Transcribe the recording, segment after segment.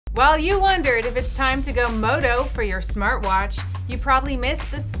While you wondered if it's time to go moto for your smartwatch, you probably missed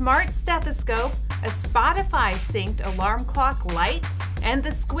the smart stethoscope, a Spotify synced alarm clock light, and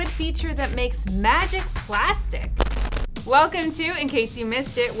the squid feature that makes magic plastic. Welcome to In Case You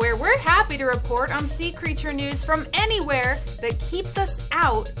Missed It, where we're happy to report on sea creature news from anywhere that keeps us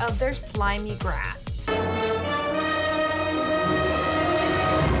out of their slimy grasp.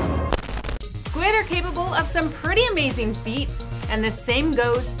 Squid are capable of some pretty amazing feats, and the same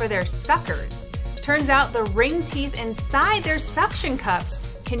goes for their suckers. Turns out the ring teeth inside their suction cups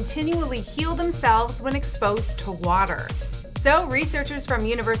continually heal themselves when exposed to water. So researchers from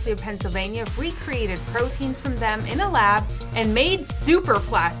University of Pennsylvania recreated proteins from them in a lab and made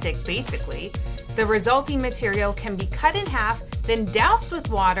Superplastic, basically. The resulting material can be cut in half, then doused with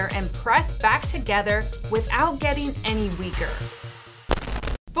water and pressed back together without getting any weaker.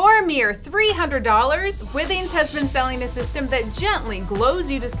 For a mere $300, Withings has been selling a system that gently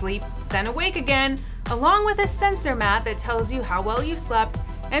glows you to sleep, then awake again, along with a sensor mat that tells you how well you slept,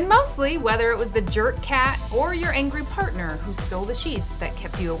 and mostly whether it was the jerk cat or your angry partner who stole the sheets that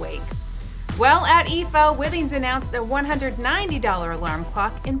kept you awake. Well, at IFA, Withings announced a $190 alarm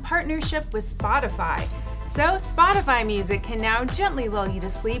clock in partnership with Spotify. So Spotify music can now gently lull you to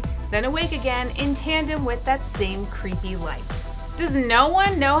sleep, then awake again in tandem with that same creepy light. Does no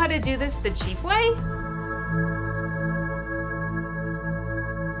one know how to do this the cheap way?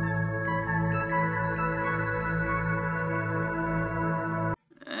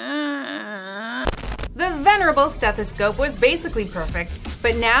 The venerable stethoscope was basically perfect,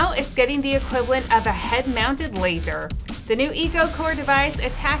 but now it's getting the equivalent of a head-mounted laser. The new Ecocore device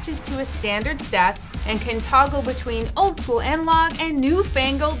attaches to a standard steth and can toggle between old-school analog and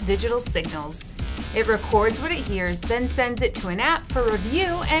newfangled digital signals. It records what it hears, then sends it to an app for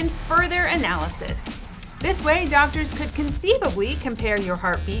review and further analysis. This way, doctors could conceivably compare your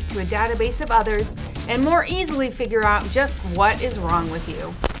heartbeat to a database of others and more easily figure out just what is wrong with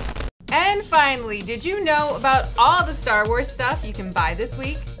you. And finally, did you know about all the Star Wars stuff you can buy this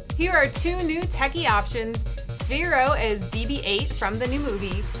week? Here are two new techie options: Sphero as BB-8 from the new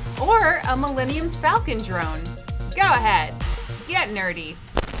movie, or a Millennium Falcon drone. Go ahead, get nerdy.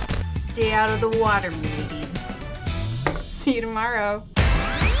 Stay out of the water, movies. See you tomorrow.